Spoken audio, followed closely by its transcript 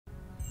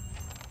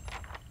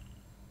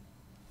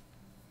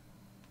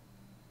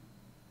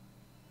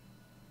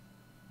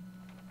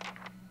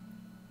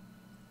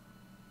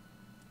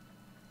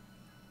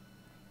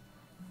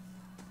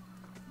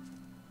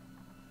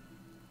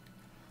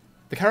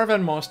The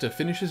caravan master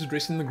finishes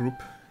addressing the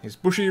group, his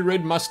bushy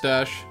red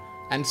mustache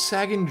and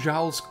sagging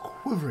jowls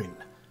quivering,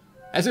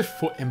 as if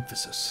for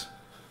emphasis.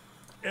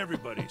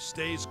 Everybody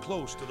stays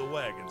close to the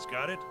wagons,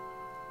 got it?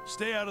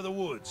 Stay out of the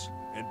woods,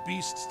 and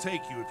beasts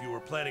take you if you were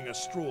planning a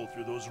stroll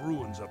through those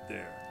ruins up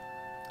there.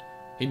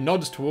 He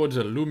nods towards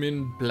a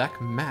looming black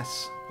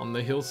mass on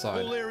the hillside.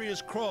 The whole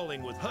area's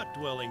crawling with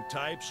hut-dwelling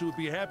types who'd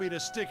be happy to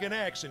stick an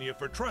axe in you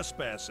for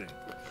trespassing.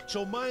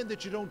 So mind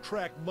that you don't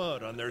track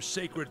mud on their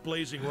sacred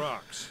blazing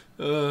rocks.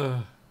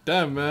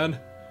 Damn, man.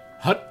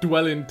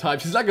 Hut-dwelling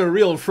types. He's like a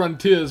real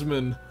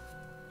frontiersman.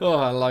 Oh,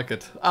 I like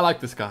it. I like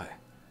this guy.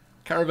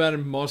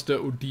 Caravan Master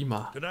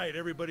Udima. Tonight,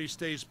 everybody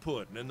stays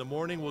put, and in the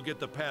morning we'll get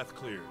the path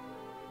cleared.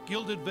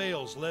 Gilded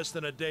Vale's less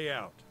than a day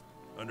out.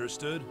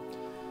 Understood?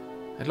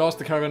 At last,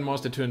 the Caravan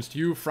Master turns to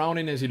you,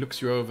 frowning as he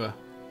looks you over.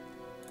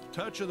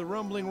 Touch of the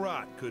rumbling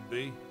rot, could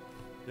be.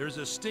 There's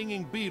a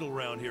stinging beetle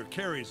round here,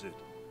 carries it.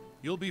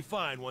 You'll be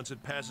fine once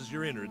it passes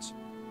your innards.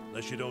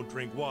 Unless you don't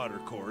drink water,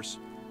 of course.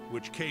 In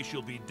which case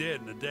you'll be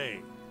dead in a day.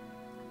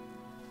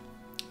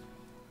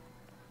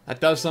 That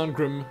does sound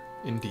grim,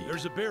 indeed.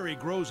 There's a berry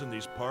grows in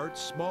these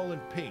parts, small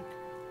and pink,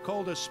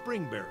 called a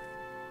springberry.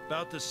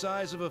 About the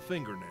size of a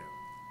fingernail.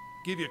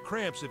 Give you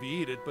cramps if you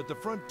eat it, but the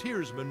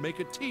frontiersmen make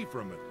a tea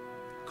from it.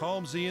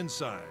 Calms the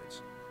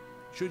insides.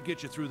 Should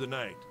get you through the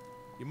night.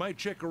 You might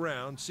check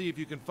around, see if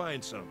you can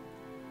find some.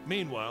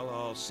 Meanwhile,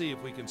 I'll see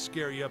if we can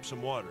scare you up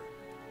some water.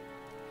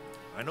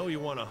 I know you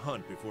want to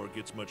hunt before it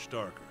gets much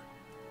darker,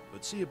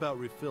 but see about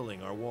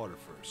refilling our water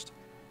first.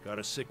 Got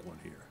a sick one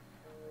here.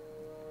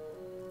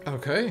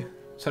 Okay,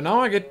 so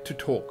now I get to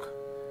talk.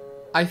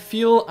 I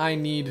feel I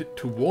need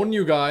to warn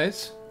you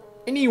guys,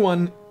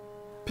 anyone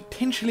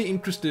potentially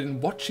interested in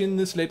watching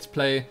this Let's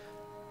Play,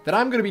 that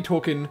I'm going to be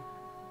talking,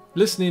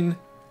 listening,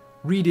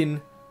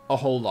 reading a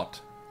whole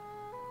lot.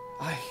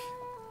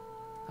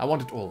 I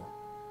want it all.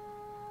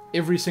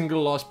 Every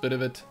single last bit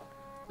of it.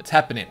 It's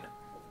happening.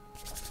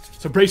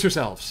 So brace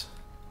yourselves.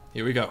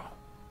 Here we go.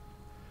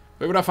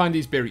 Where would I find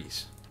these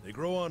berries? They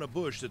grow on a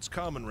bush that's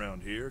common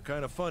round here,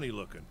 kind of funny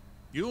looking.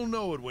 You'll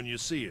know it when you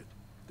see it.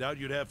 Doubt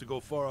you'd have to go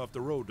far off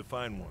the road to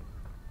find one.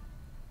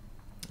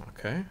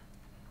 Okay.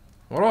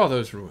 What are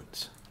those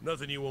ruins?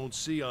 Nothing you won't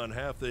see on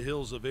half the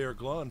hills of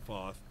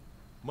Glonfoth.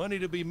 Money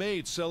to be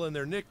made selling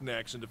their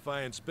knickknacks in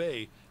Defiance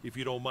Bay, if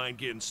you don't mind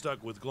getting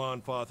stuck with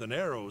Glonfoth and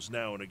arrows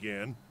now and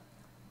again.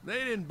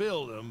 They didn't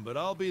build them, but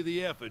I'll be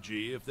the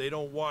effigy if they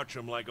don't watch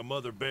them like a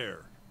mother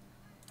bear.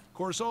 Of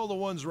course, all the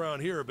ones around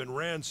here have been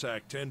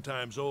ransacked 10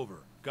 times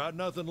over. Got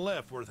nothing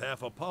left worth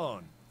half a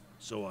pawn,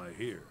 so I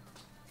hear.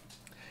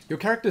 Your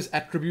character's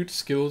attributes,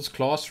 skills,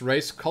 class,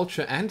 race,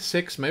 culture, and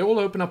sex may all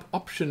open up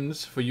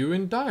options for you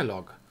in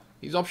dialogue.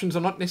 These options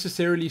are not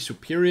necessarily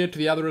superior to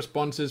the other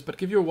responses, but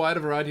give you a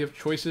wider variety of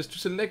choices to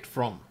select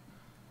from.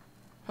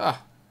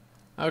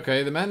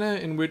 Okay, the manner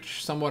in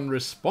which someone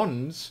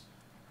responds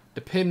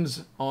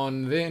depends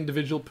on their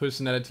individual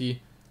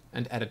personality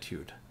and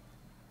attitude.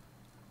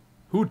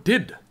 Who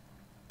did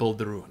build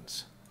the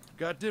ruins?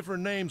 Got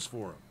different names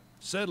for them.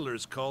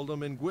 Settlers called them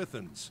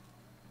Ingwithans.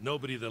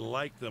 Nobody that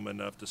liked them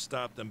enough to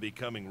stop them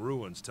becoming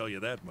ruins, tell you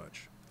that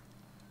much.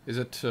 Is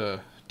it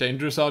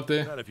dangerous out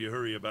there? Not if you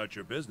hurry about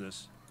your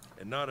business,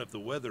 and not if the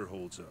weather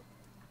holds up.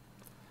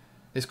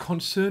 There's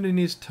concern in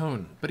his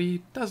tone, but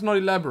he does not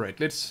elaborate.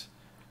 Let's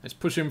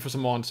push him for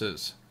some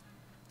answers.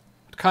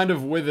 What kind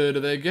of weather do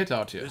they get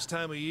out here? This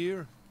time of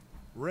year?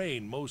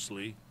 Rain,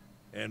 mostly,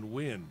 and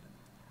wind.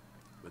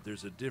 But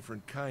there's a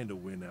different kind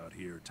of wind out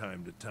here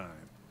time to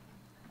time.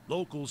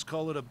 Locals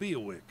call it a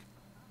Beowick,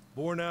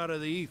 born out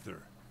of the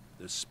ether,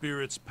 the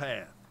spirit's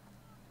path.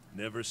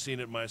 Never seen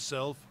it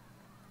myself,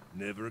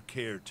 never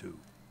cared to.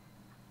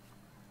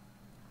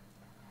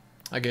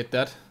 I get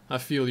that. I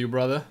feel you,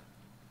 brother.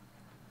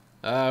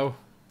 What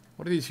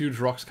are these huge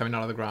rocks coming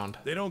out of the ground?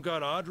 They don't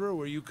got Audra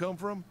where you come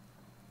from?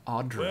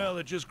 Audra? Well,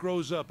 it just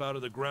grows up out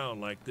of the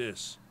ground like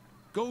this.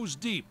 Goes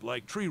deep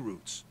like tree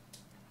roots.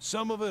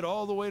 Some of it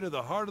all the way to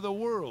the heart of the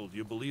world,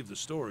 you believe the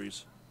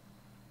stories.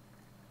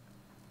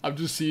 I'm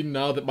just seeing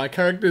now that my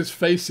character is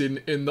facing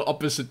in the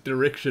opposite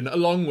direction,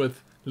 along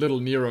with little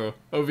Nero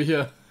over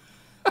here.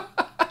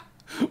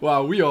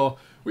 Wow, we are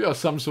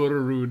some sort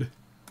of rude.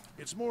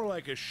 It's more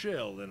like a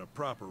shell than a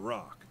proper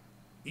rock.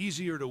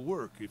 Easier to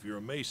work if you're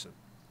a mason.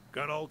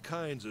 Got all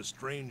kinds of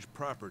strange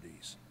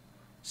properties.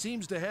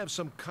 Seems to have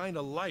some kind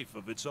of life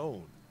of its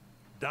own.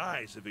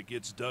 Dies if it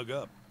gets dug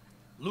up.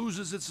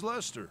 Loses its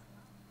luster.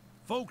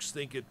 Folks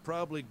think it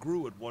probably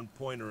grew at one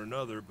point or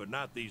another, but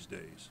not these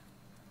days.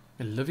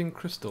 A living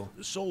crystal.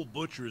 The soul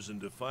butchers in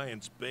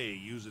Defiance Bay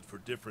use it for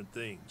different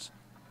things.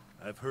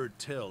 I've heard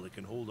tell it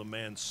can hold a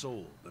man's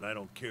soul, but I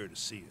don't care to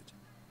see it.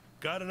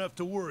 Got enough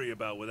to worry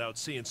about without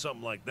seeing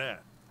something like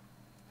that.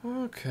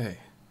 Okay.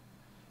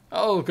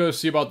 I'll go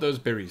see about those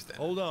berries then.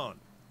 Hold on.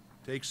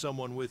 Take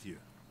someone with you.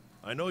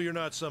 I know you're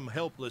not some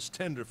helpless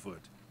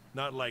tenderfoot,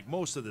 not like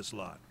most of this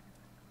lot.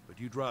 But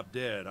you drop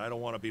dead, I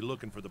don't want to be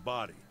looking for the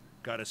body.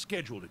 Got a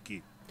schedule to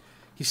keep.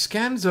 He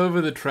scans over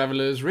the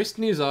travelers,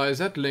 resting his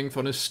eyes at length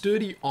on a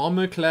sturdy,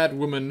 armor-clad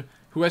woman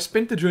who has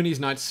spent the journey's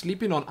nights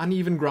sleeping on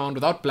uneven ground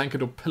without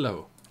blanket or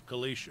pillow.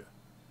 Kalisha.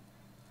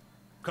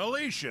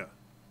 Kalisha!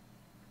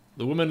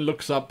 The woman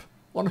looks up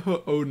on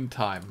her own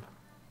time.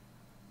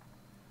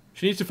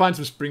 She needs to find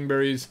some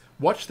springberries.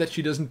 Watch that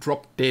she doesn't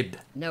drop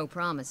dead. No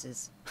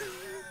promises.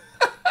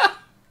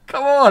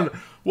 Come on!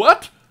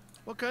 What?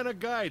 What kind of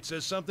guide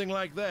says something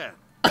like that?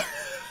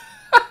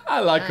 I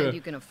like her.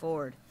 You can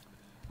afford.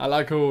 I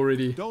like her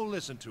already. Don't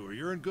listen to her.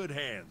 You're in good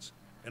hands.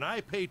 And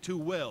I pay too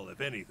well,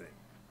 if anything.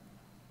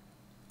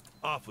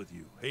 Off with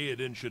you.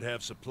 Hayden should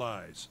have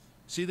supplies.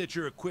 See that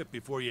you're equipped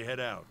before you head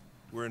out.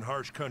 We're in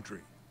harsh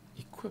country.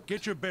 Equipped.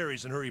 Get your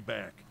berries and hurry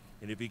back.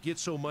 And if you get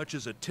so much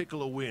as a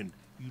tickle of wind,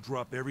 you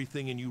drop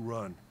everything and you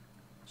run.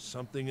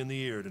 Something in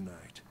the air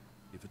tonight.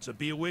 If it's a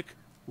Beawick,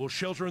 we'll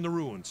shelter in the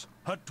ruins.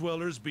 Hut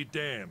dwellers be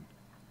damned.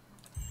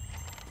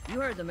 You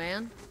heard the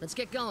man. Let's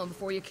get going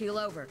before you keel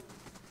over.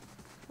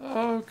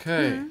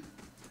 Okay.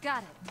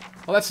 Got it.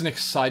 Well, that's an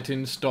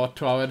exciting start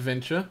to our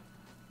adventure.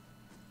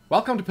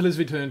 Welcome to Pillars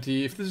of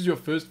Eternity. If this is your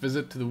first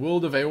visit to the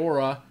world of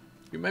Eora,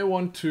 you may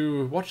want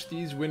to watch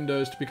these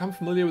windows to become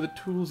familiar with the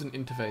tools and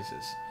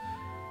interfaces.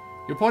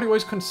 Your party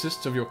always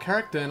consists of your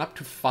character and up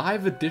to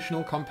 5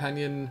 additional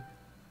companions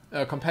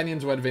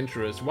or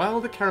adventurers. While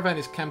the caravan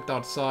is camped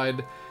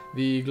outside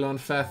the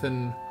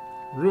Glanfathan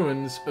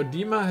ruins,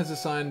 Odima has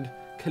assigned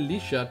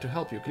Kalisha to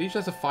help you. Kalisha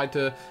is a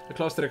fighter, a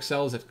class that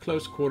excels at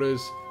close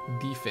quarters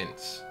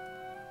defense.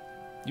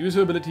 Use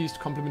her abilities to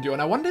complement you.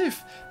 And I wonder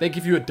if they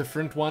give you a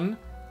different one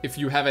if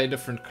you have a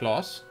different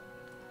class.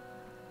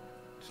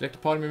 Select a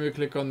party member,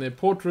 click on their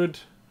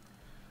portrait.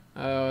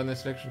 And the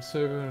selection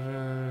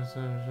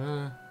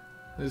circle.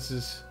 This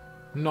is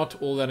not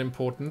all that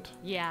important.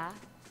 Yeah.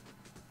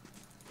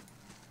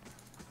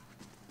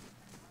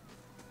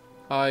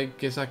 I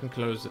guess I can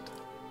close it.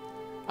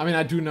 I mean,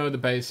 I do know the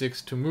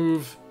basics. To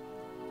move,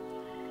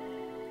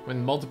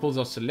 when multiples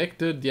are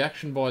selected, the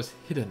action bar is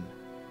hidden.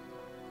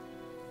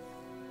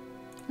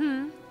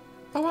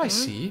 Oh, I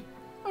see.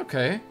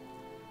 Okay.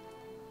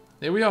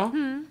 There we are.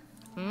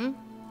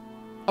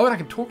 Oh, and I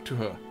can talk to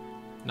her.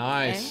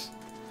 Nice. Okay.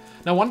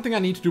 Now, one thing I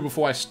need to do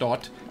before I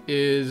start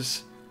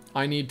is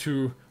I need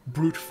to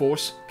brute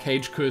force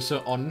cage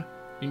cursor on.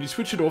 You need to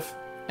switch it off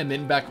and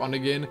then back on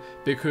again,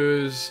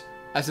 because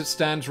as it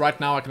stands right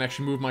now, I can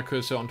actually move my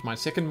cursor onto my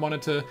second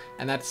monitor,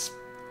 and that's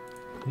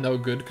no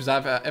good because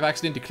I've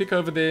accidentally click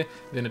over there,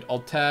 then it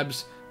alt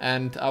tabs,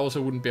 and I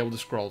also wouldn't be able to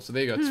scroll. So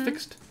there you go, it's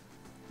fixed.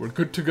 We're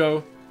good to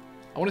go.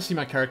 I want to see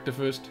my character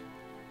first.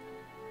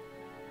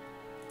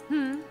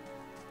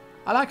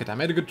 I like it. I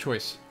made a good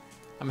choice.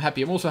 I'm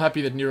happy. I'm also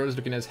happy that Nero is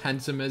looking as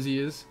handsome as he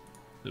is.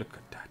 Look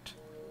at that.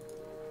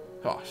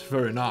 Oh, it's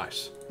very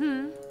nice.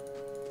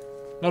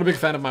 Not a big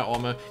fan of my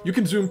armor. You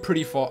can zoom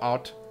pretty far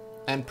out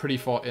and pretty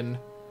far in.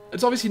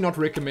 It's obviously not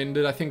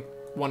recommended. I think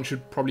one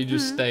should probably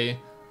just stay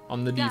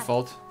on the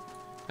default.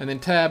 And then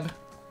tab.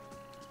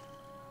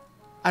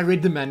 I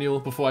read the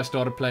manual before I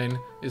started playing.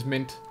 Is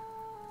meant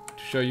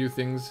to show you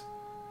things.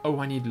 Oh,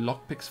 I need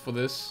lockpicks for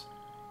this.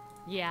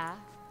 Yeah.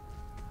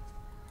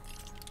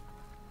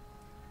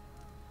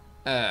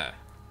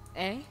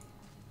 Eh?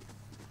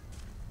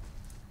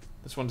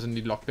 This one doesn't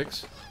need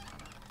lockpicks.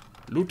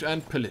 Loot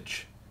and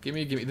pillage.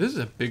 Gimme, gimme. This is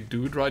a big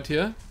dude right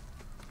here.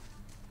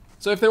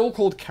 So if they're all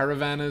called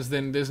caravanners,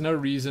 then there's no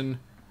reason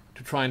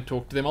to try and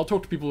talk to them. I'll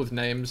talk to people with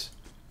names.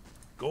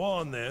 Go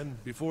on then,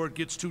 before it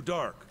gets too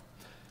dark.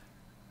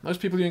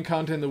 Most people you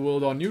encounter in the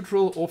world are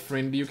neutral or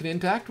friendly. You can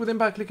interact with them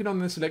by clicking on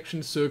the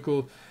selection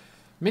circle.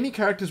 Many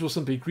characters will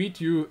simply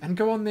greet you and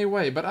go on their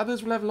way, but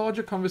others will have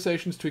larger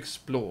conversations to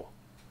explore.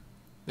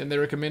 Then they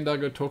recommend I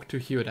go talk to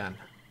Hyodan.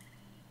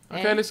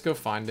 Okay, let's go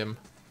find him.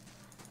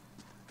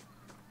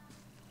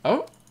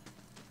 Oh?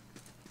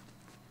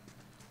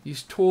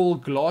 These tall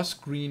glass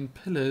green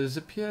pillars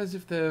appear as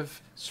if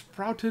they've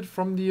sprouted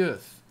from the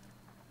earth.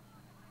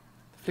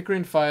 The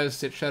flickering fires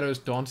set shadows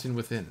dancing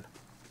within.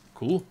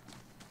 Cool.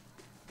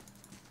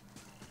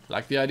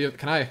 Like the idea.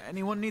 Can I?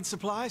 Anyone need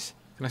supplies?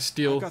 Can I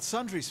steal? I've got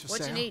sundries for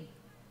What sale. you need?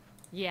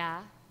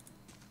 Yeah.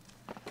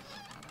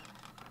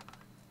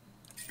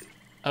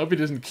 I hope he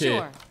doesn't care.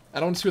 Sure. I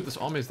don't see what this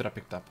armor is that I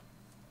picked up.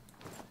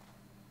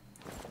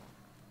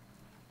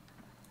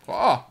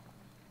 Ah,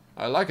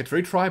 I like it.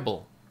 Very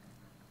tribal.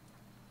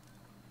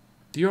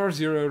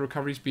 DR0,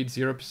 recovery speed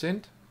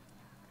 0%.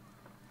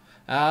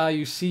 Ah,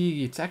 you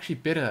see, it's actually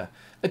better.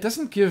 It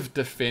doesn't give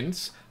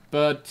defense,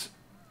 but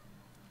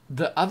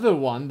the other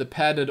one, the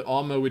padded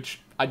armor, which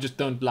I just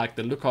don't like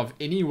the look of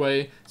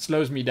anyway,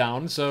 slows me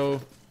down,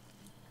 so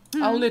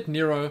I'll let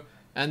Nero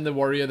and the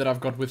warrior that I've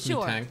got with me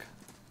tank.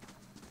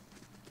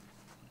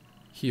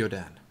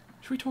 Hyodan.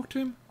 Should we talk to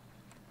him?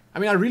 I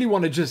mean, I really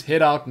want to just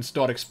head out and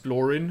start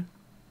exploring.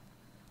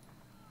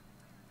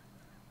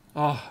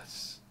 Oh,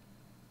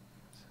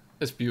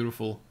 it's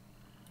beautiful.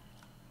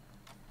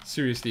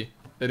 Seriously,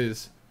 it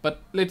is.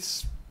 But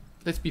let's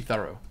be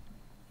thorough.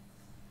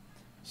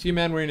 See a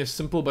man wearing a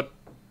simple but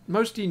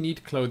mostly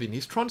neat clothing.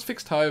 He's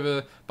transfixed,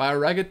 however, by a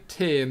ragged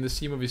tear in the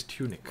seam of his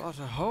tunic. Got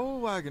a whole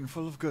wagon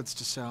full of goods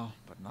to sell,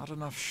 but not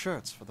enough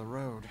shirts for the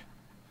road.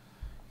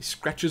 He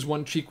scratches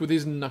one cheek with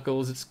his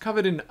knuckles. It's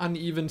covered in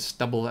uneven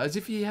stubble, as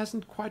if he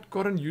hasn't quite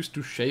gotten used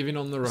to shaving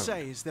on the road.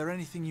 Say, is there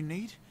anything you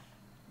need?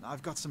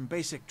 I've got some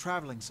basic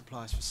traveling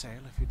supplies for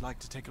sale if you'd like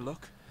to take a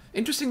look.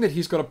 Interesting that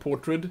he's got a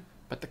portrait,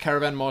 but the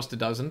Caravan Master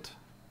doesn't.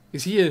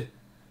 Is he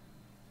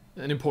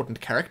an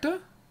important character?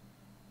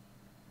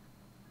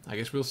 I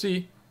guess we'll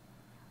see.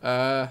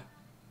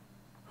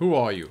 Who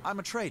are you? I'm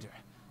a trader,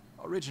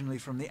 originally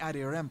from the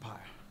Adir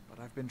Empire, but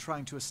I've been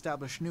trying to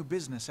establish new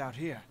business out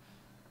here.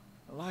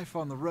 Life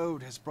on the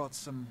road has brought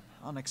some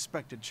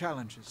unexpected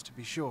challenges, to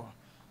be sure.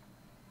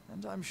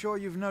 And I'm sure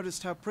you've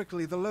noticed how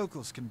prickly the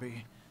locals can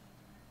be.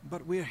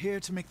 But we're here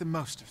to make the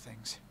most of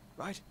things,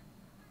 right?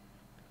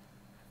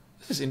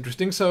 This is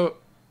interesting. So,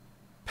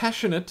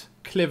 passionate,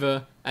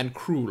 clever, and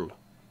cruel.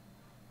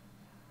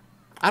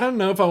 I don't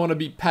know if I want to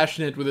be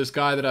passionate with this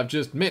guy that I've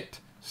just met,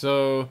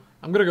 so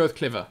I'm gonna go with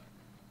clever.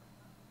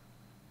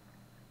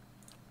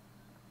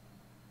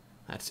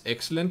 That's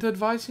excellent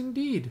advice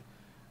indeed.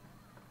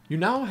 You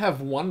now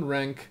have 1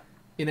 rank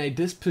in a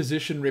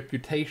disposition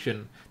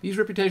reputation. These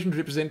reputations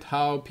represent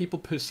how people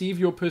perceive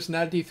your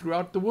personality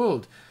throughout the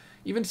world.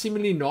 Even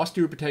seemingly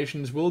nasty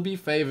reputations will be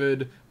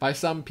favored by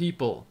some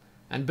people,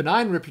 and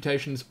benign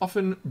reputations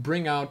often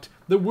bring out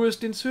the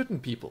worst in certain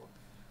people.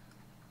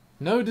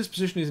 No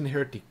disposition is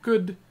inherently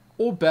good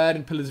or bad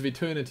in Pillars of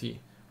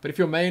Eternity, but if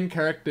your main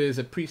character is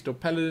a priest or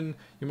paladin,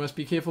 you must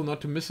be careful not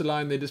to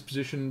misalign their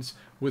dispositions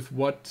with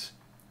what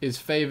is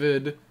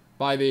favored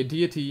by their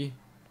deity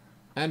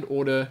and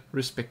order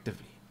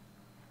respectively.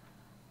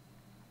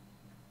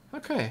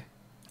 Okay.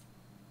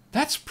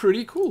 That's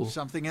pretty cool.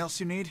 Something else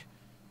you need?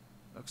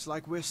 Looks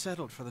like we're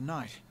settled for the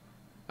night.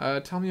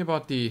 Tell me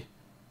about the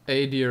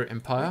Adir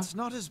Empire. It's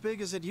not as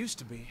big as it used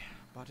to be,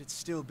 but it's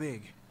still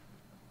big.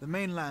 The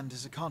mainland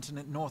is a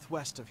continent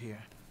northwest of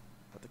here,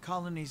 but the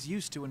colonies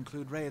used to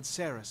include Rayed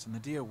Ceres and the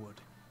Deerwood.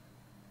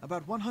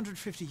 About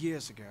 150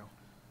 years ago,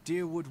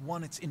 Deerwood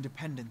won its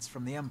independence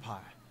from the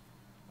Empire.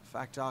 A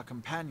fact our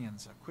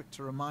companions are quick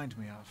to remind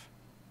me of.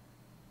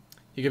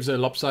 He gives a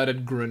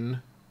lopsided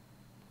grin.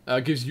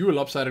 Gives you a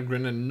lopsided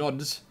grin and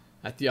nods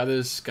at the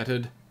others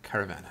scattered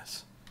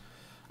caravanners.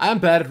 I am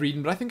bad at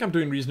reading, but I think I'm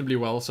doing reasonably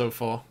well so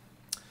far.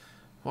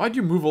 Why'd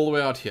you move all the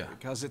way out here?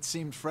 Because it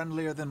seemed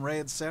friendlier than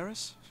Rayed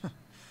Ceres?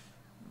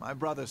 My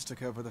brothers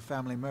took over the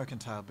family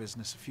mercantile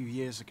business a few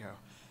years ago,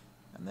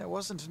 and there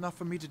wasn't enough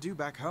for me to do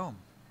back home.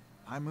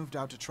 I moved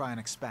out to try and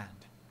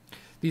expand.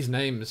 These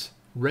names.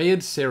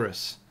 Rayed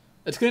Ceres.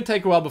 It's going to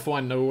take a while before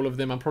I know all of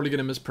them. I'm probably going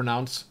to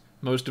mispronounce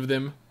most of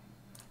them.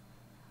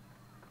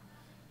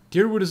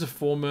 Deerwood is a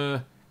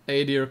former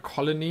Adir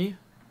colony.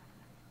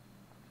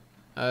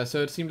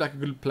 So it seemed like a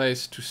good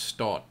place to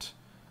start.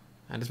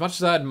 And as much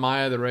as I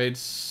admire the Rayed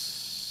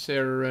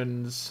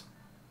Serens'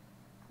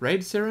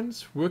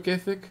 work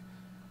ethic,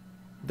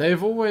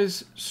 they've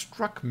always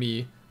struck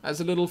me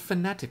as a little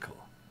fanatical.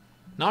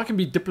 Now I can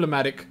be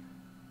diplomatic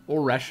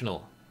or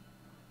rational.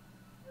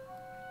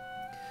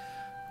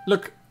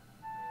 Look,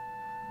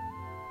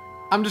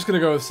 I'm just gonna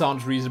go with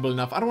sounds reasonable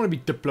enough. I don't want to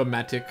be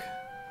diplomatic.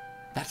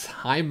 That's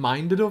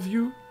high-minded of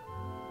you.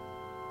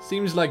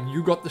 Seems like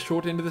you got the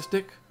short end of the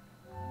stick.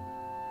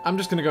 I'm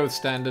just gonna go with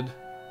standard.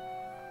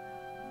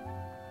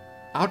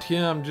 Out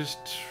here, I'm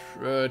just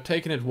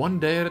taking it one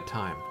day at a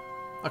time.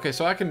 Okay,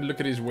 so I can look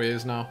at his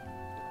wares now.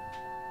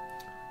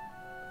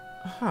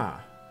 Huh.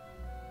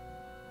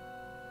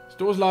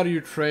 Stores allow you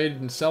to trade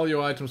and sell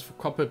your items for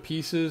copper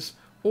pieces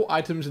or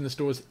items in the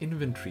store's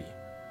inventory.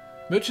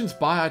 Merchants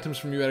buy items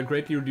from you at a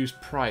greatly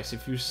reduced price.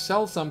 If you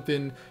sell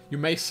something, you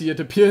may see it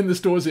appear in the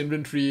store's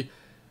inventory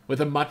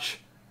with a much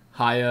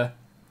higher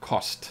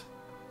cost.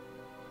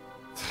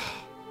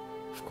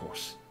 Of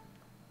course.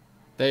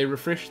 They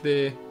refresh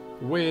their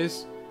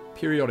wares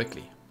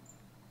periodically.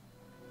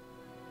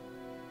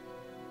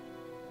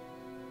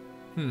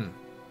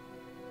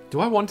 Do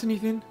I want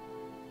anything?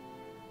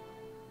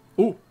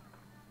 Ooh.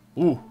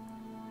 Ooh.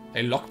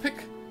 A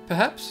lockpick,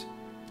 perhaps?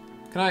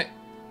 Can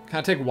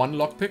I take one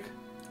lockpick?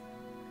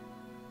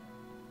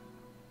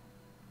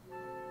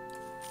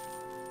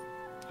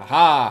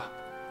 Haha!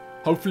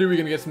 Hopefully we're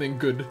gonna get something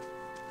good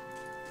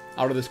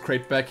out of this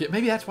crate back here.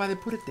 Maybe that's why they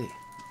put it there.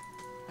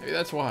 Maybe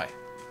that's why.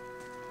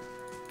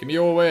 Give me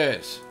your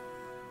wares.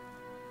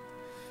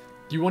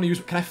 Do you want to use...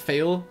 Can I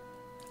fail?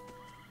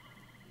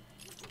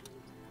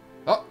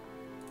 Oh!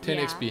 10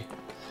 Yeah. XP.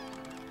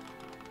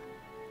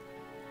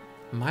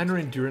 Minor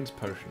endurance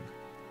potion.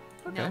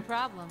 Okay. No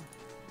problem.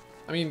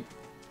 I mean,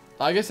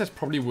 I guess that's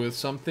probably worth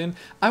something.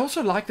 I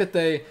also like that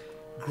they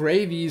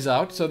grey these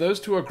out. So those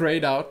two are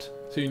greyed out.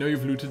 So you know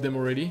you've looted them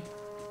already.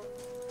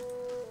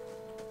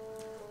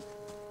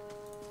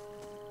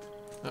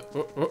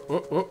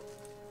 Oh.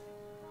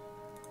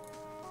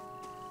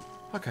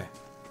 Okay.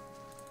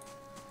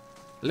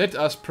 Let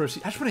us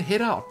proceed. I just want to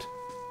head out.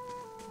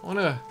 I want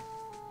to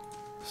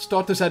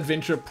start this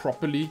adventure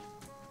properly.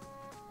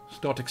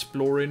 Start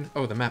exploring.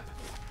 Oh, the map.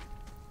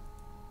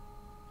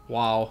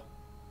 Wow.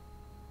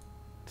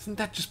 Doesn't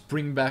that just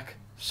bring back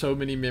so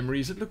many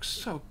memories? It looks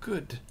so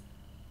good.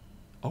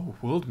 Oh,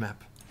 world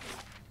map.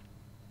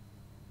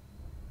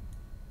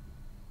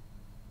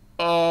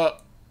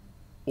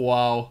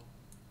 Wow.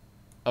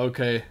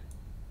 Okay.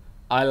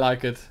 I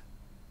like it.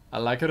 I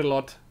like it a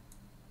lot.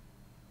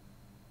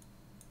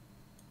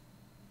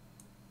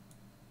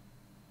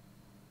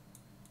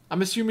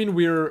 I'm assuming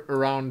we're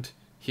around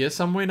here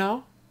somewhere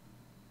now.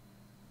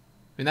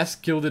 I mean, that's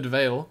Gilded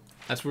Vale.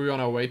 That's where we're on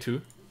our way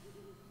to.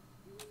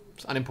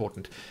 It's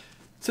unimportant.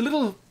 It's a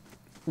little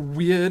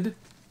weird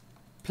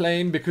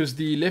playing because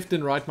the left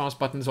and right mouse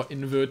buttons are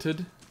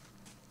inverted.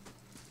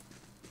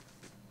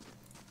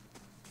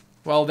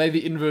 Well, they're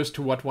the inverse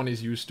to what one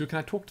is used to. Can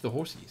I talk to the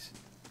horsies?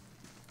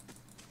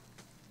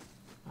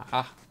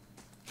 Aha.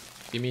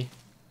 Gimme.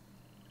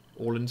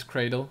 Orland's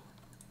Cradle.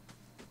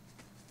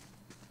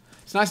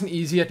 It's nice and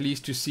easy at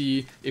least to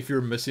see if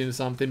you're missing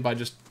something by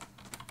just,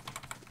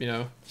 you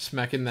know,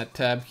 smacking that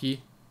tab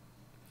key.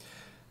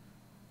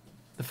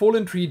 The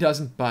fallen tree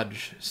doesn't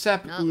budge.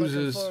 Sap Not looking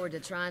oozes forward to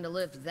trying to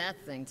lift that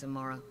thing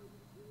tomorrow.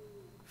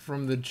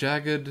 from the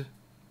jagged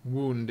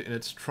wound in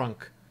its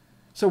trunk.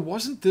 So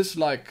wasn't this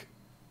like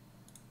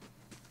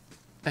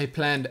a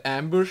planned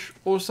ambush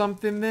or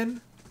something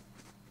then?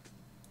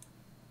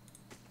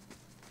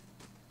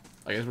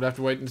 I guess we'll have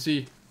to wait and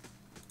see.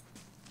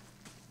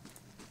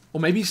 Or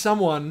maybe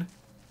someone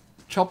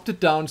chopped it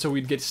down so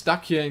we'd get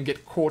stuck here and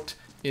get caught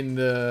in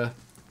the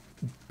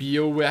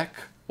BioWare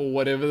or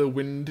whatever the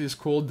wind is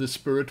called, the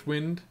spirit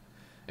wind.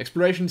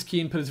 Exploration's key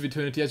in Pillars of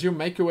Eternity. As you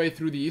make your way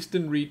through the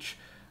Eastern Reach,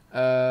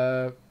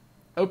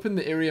 open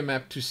the area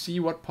map to see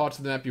what parts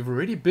of the map you've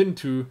already been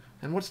to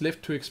and what's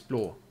left to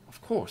explore.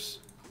 Of course.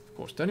 Of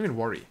course. Don't even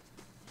worry.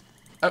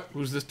 Oh,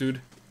 who's this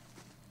dude?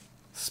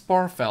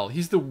 Sparfell.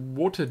 He's the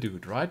water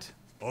dude, right?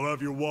 I'll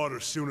have your water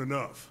soon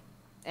enough.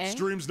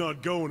 Stream's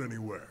not going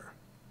anywhere.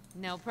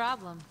 No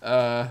problem.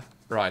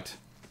 Right.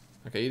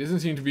 Okay, he doesn't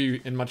seem to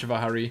be in much of a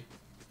hurry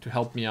to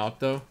help me out,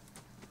 though.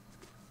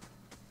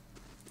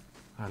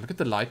 Ah, look at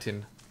the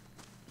lighting.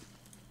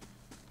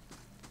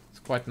 It's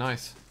quite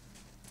nice.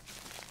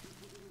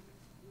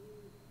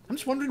 I'm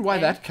just wondering why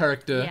that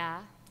character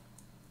Yeah.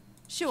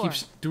 Sure.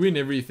 keeps doing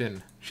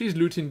everything. She's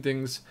looting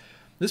things.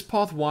 This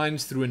path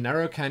winds through a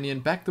narrow canyon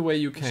back the way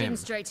you You came. shouldn't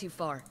stray too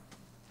far.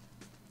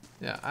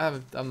 Yeah, I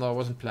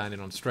wasn't planning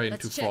on straying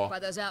Let's too check far. by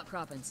those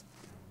outcroppings.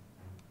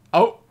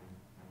 Oh!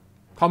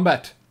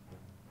 Combat.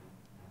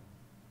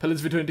 Pillars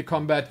of Eternity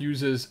Combat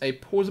uses a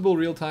pausable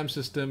real-time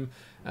system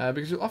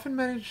because you'll often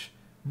manage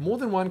more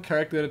than one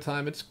character at a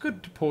time. It's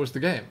good to pause the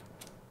game.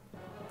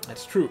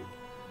 That's true.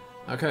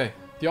 Okay,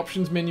 the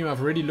options menu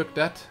I've already looked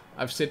at.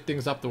 I've set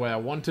things up the way I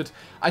want it.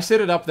 I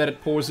set it up that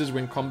it pauses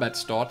when combat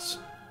starts,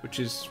 which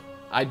is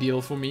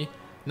ideal for me.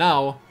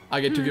 Now,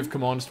 I get to give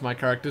commands to my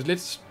characters.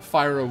 Let's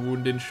fire a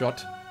wound-in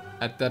shot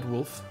at that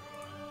wolf.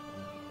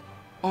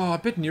 Oh, I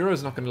bet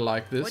Nero's not going to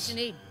like this. What you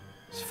need?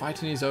 He's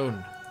fighting his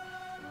own.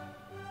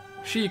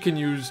 She can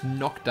use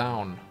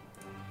knockdown.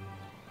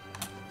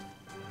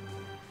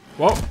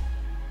 Whoa!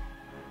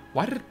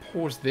 Why did it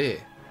pause there?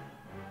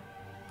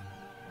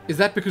 Is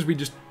that because we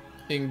just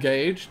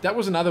engaged? That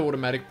was another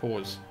automatic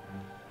pause.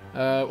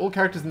 All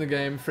characters in the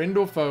game, friend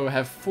or foe,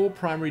 have 4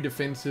 primary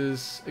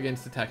defenses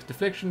against attacks: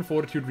 deflection,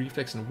 fortitude,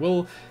 reflex, and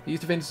will.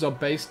 These defenses are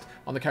based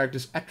on the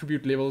character's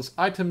attribute levels,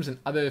 items, and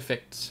other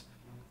effects.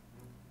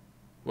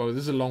 Whoa,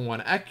 this is a long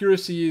one.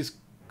 Accuracy is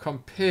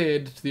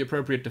compared to the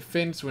appropriate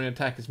defense when an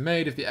attack is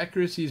made. If the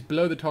accuracy is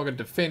below the target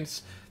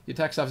defense, the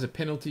attack suffers a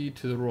penalty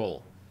to the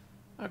roll.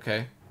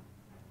 Okay.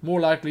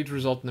 More likely to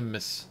result in a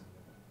miss.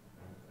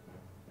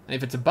 And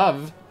if it's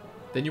above,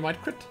 then you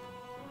might crit.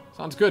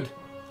 Sounds good.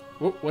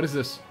 Whoa, what is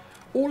this?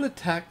 All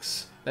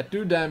attacks that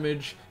do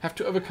damage have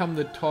to overcome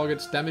the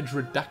target's damage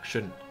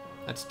reduction.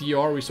 That's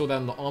DR. We saw that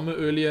in the armor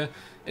earlier.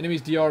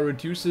 Enemy's DR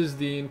reduces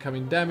the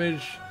incoming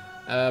damage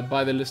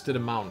by the listed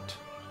amount.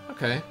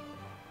 Okay.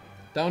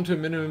 Down to a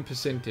minimum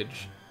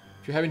percentage.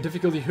 If you're having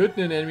difficulty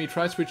hurting an enemy,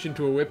 try switching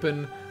to a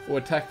weapon or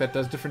attack that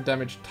does different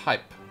damage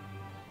type.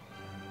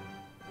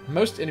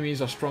 Most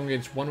enemies are strong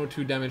against 1 or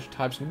 2 damage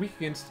types and weak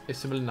against a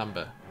similar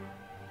number.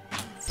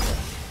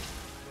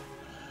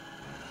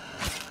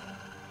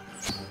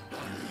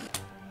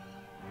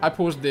 I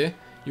paused there.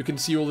 You can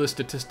see all the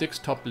statistics,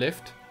 top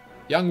left.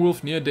 Young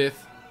wolf near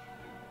death.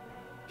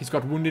 He's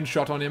got wounded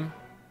shot on him.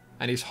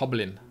 And he's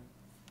hobbling.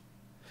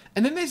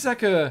 And then there's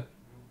like a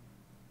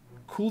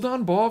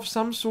cooldown bar of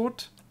some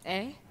sort.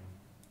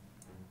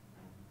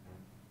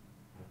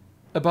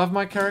 Above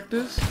my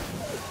characters.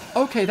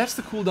 Okay, that's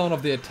the cooldown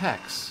of the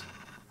attacks.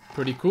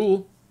 Pretty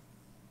cool.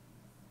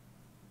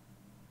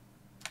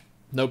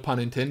 No pun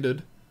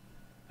intended.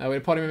 When a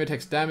party member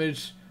takes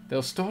damage,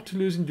 they'll start to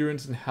lose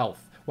endurance and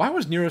health. Why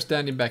was Nero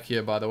standing back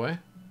here, by the way?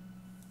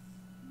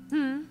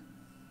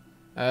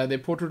 Their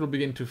portrait will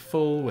begin to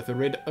fill with a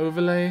red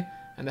overlay,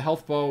 and the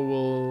health bar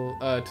will,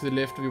 to the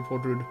left of your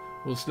portrait,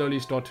 will slowly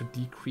start to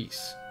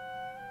decrease.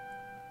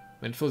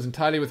 When it fills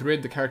entirely with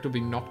red, the character will be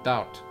knocked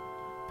out.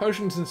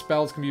 Potions and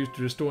spells can be used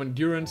to restore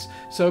endurance,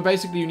 so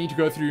basically you need to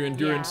go through your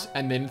endurance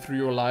and then through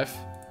your life.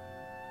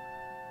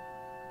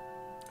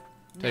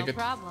 Take it.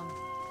 No problem.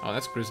 Oh,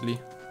 that's grisly.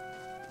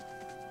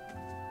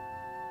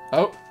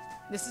 Oh,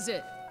 This is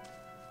it.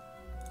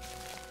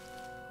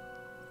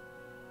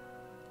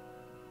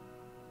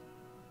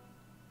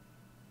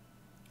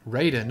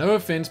 Raider, no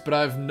offense, but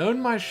I've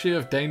known my share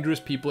of dangerous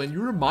people and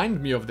you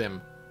remind me of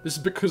them. This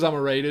is because I'm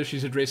a raider,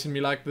 she's addressing me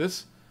like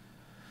this.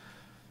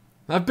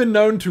 I've been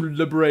known to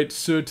liberate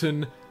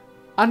certain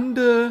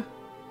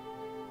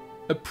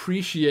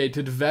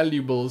underappreciated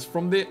valuables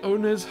from their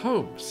owners'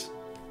 homes.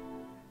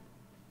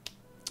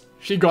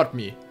 She got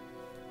me.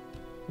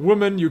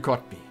 Woman, you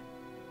got me.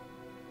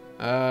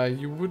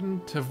 You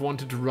wouldn't have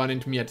wanted to run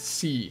into me at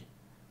sea.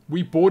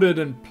 We boarded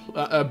and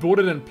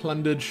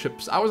plundered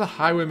ships. I was a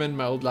highwayman in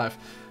my old life.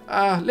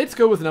 Let's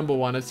go with number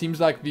 1. It seems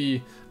like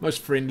the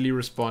most friendly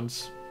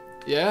response.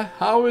 Yeah?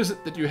 How is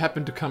it that you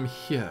happen to come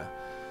here?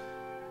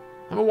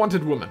 I'm a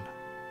wanted woman.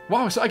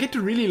 Wow, so I get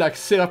to really like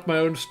set up my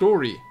own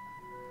story.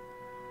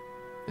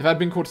 If I'd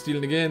been caught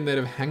stealing again, they'd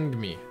have hanged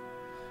me.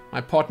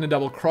 My partner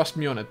double-crossed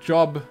me on a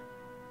job.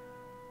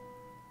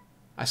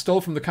 I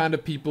stole from the kind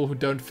of people who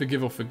don't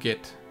forgive or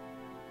forget.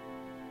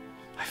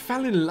 I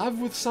fell in love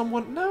with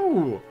someone?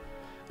 No!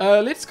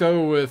 Let's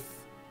go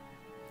with...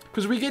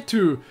 because we get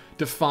to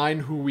define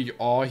who we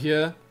are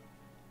here.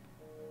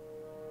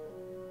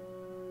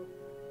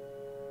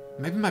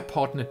 Maybe my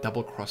partner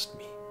double-crossed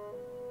me.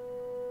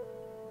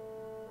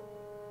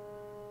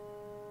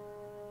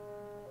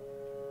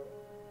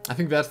 I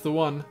think that's the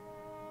one.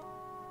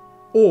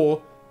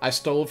 Or I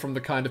stole from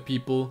the kind of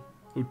people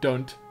who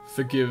don't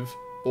forgive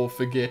or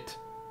forget.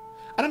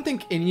 I don't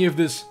think any of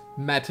this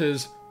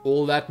matters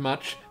all that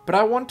much, but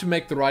I want to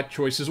make the right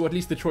choices, or at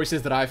least the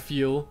choices that I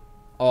feel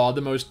are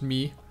the most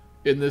me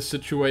in this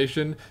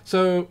situation.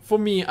 So for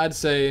me, I'd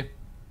say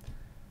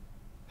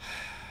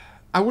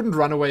I wouldn't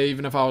run away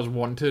even if I was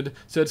wanted.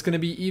 So it's going to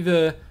be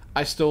either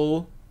I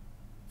stole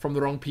from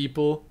the wrong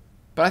people,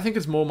 but I think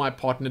it's more my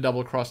partner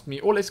double-crossed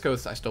me, or let's go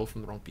with I stole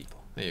from the wrong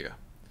people. There you go.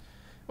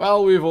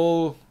 Well, we've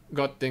all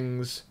got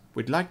things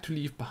we'd like to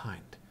leave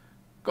behind.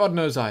 God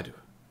knows I do.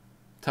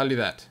 Tell you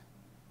that.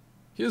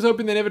 Here's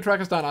hoping they never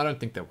track us down. I don't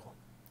think they will.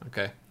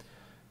 Okay.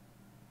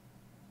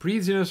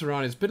 Breathiness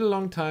around. It's been a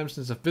long time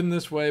since I've been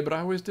this way, but I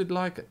always did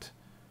like it.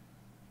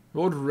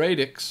 Lord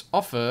Radix's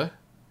offer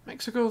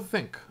makes a girl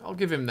think. I'll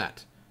give him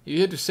that. You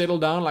here to settle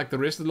down like the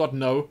rest of the lot?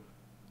 No.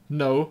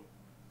 No.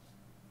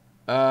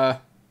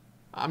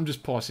 I'm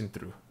just passing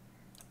through.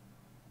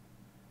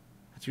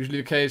 That's usually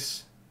the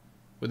case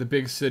with a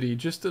big city,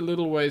 just a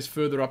little ways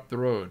further up the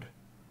road.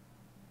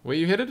 Where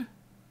you headed?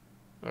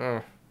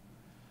 Oh.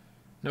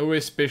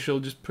 Nowhere special,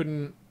 just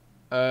putting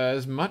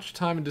as much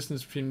time and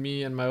distance between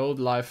me and my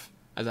old life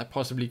as I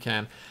possibly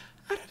can.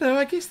 I don't know,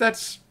 I guess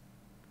that's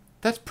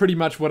pretty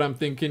much what I'm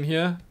thinking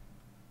here.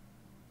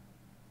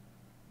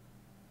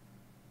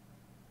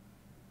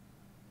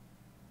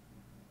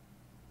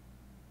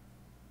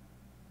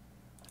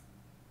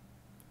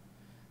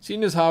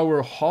 Seeing as how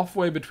we're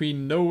halfway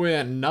between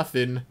nowhere and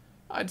nothing,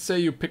 I'd say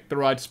you picked the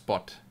right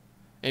spot.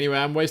 Anyway,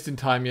 I'm wasting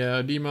time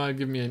here. Dima,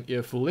 give me an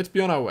earful. Let's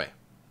be on our way.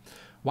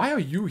 Why are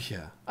you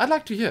here? I'd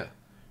like to hear.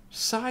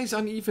 Sighs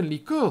unevenly.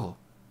 Girl,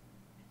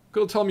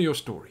 tell me your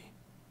story.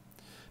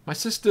 My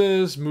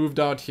sister's moved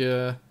out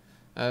here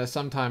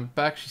some time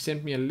back. She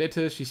sent me a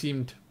letter. She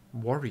seemed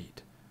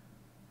worried.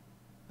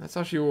 That's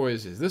how she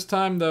always is. This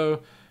time,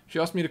 though, she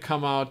asked me to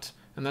come out,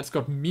 and that's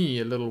got me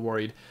a little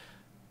worried.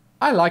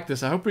 I like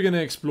this. I hope we're going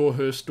to explore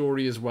her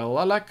story as well.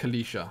 I like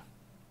Kalisha.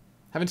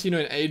 Haven't seen her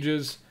in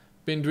ages.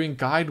 Been doing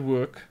guide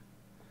work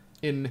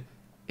in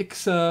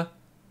Ixa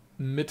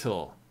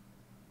Mittel.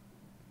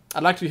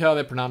 I'd like to hear how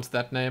they pronounce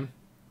that name.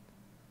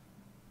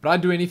 But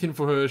I'd do anything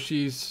for her.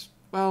 She's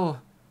a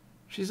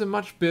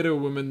much better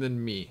woman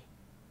than me.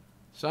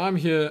 So I'm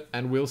here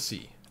and we'll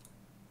see.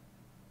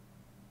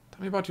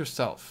 Tell me about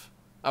yourself.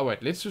 Oh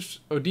wait,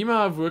 Odima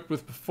I've worked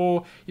with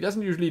before. He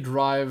doesn't usually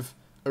drive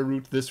a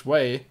route this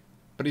way,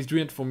 but he's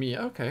doing it for me.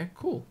 Okay,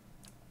 cool.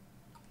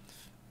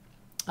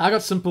 I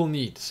got simple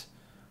needs.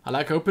 I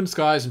like open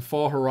skies and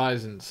far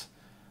horizons.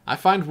 I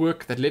find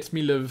work that lets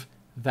me live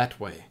that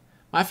way.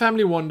 My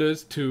family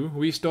wanders too.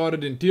 We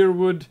started in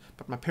Deerwood,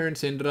 but my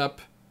parents ended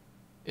up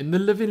in the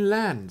Living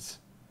Lands.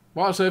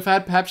 Wow, so if I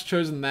had perhaps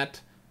chosen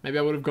that, maybe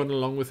I would have gotten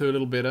along with her a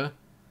little better.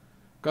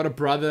 Got a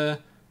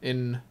brother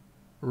in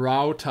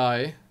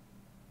Rautai,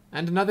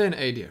 and another in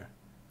Adir.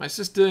 My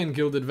sister in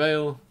Gilded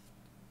Vale.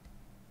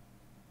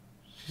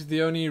 She's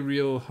the only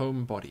real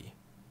homebody.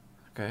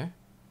 Okay.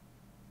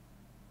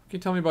 Can you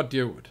tell me about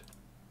Deerwood?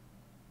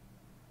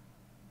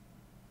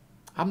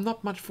 I'm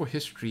not much for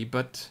history,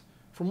 but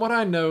from what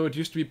I know, it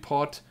used to be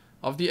part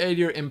of the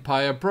Adir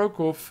Empire, broke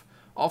off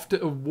after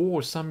a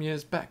war some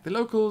years back. The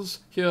locals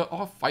here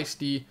are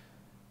feisty,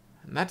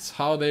 and that's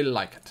how they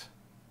like it.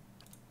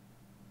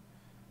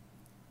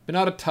 Been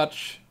out of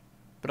touch,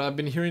 but I've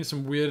been hearing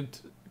some weird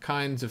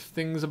kinds of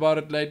things about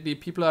it lately.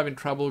 People are having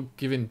trouble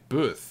giving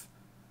birth.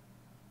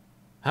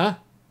 Huh?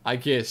 I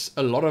guess.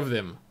 A lot of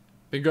them.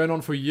 Been going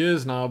on for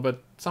years now,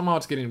 but somehow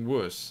it's getting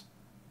worse.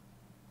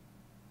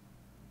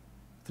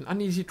 With an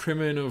uneasy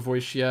tremor in her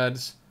voice, she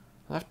adds,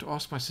 I'll have to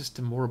ask my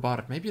sister more about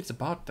it. Maybe it's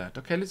about that.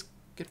 Okay, let's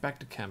get back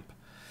to camp.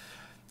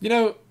 You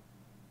know,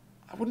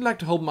 I wouldn't like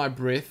to hold my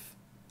breath,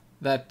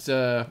 that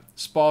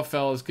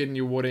Sparfell is getting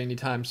you water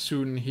anytime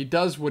soon. He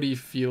does what he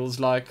feels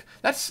like.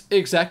 That's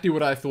exactly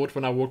what I thought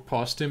when I walked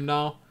past him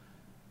now.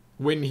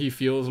 When he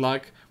feels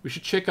like. We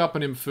should check up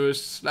on him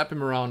first, slap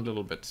him around a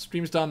little bit.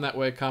 Stream's down that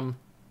way, come.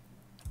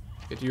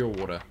 Get your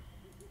water.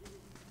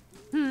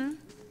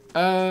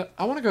 I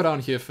want to go down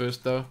here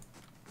first, though.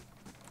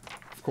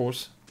 Of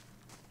course.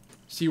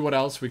 See what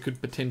else we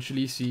could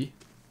potentially see.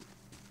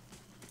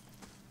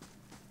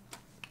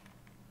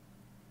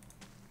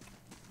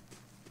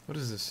 What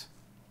is this?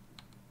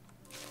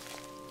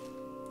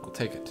 I'll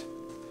take it.